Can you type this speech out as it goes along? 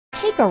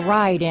Take a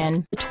ride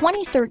in the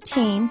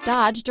 2013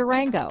 Dodge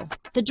Durango.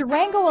 The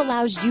Durango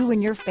allows you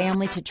and your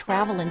family to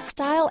travel in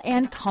style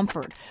and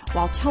comfort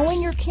while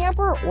towing your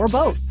camper or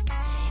boat.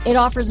 It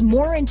offers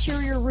more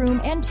interior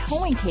room and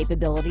towing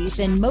capabilities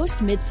than most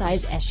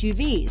midsize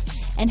SUVs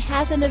and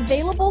has an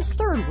available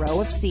third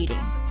row of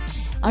seating.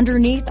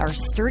 Underneath are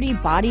sturdy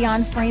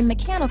body-on-frame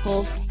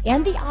mechanicals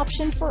and the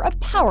option for a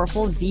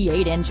powerful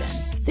V8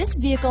 engine. This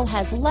vehicle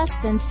has less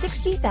than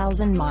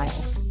 60,000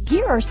 miles.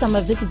 Here are some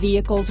of this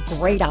vehicle's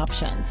great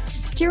options: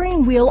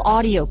 steering wheel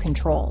audio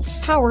controls,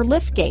 power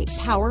liftgate,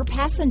 power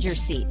passenger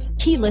seat,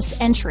 keyless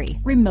entry,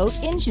 remote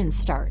engine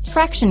start,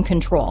 traction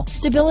control,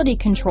 stability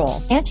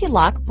control,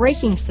 anti-lock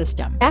braking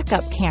system,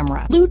 backup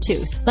camera,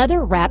 Bluetooth,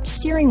 leather-wrapped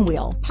steering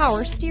wheel,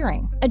 power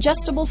steering,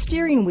 adjustable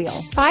steering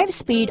wheel,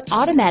 5-speed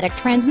automatic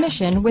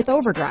transmission with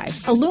overdrive,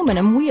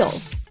 aluminum wheels,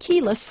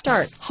 keyless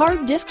start,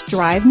 hard disk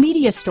drive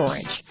media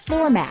storage,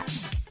 floor mats,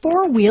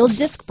 4-wheel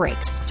disc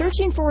brakes.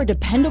 Searching for a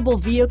dependable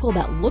vehicle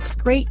that looks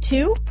great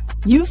too?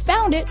 You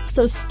found it,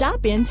 so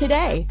stop in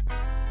today.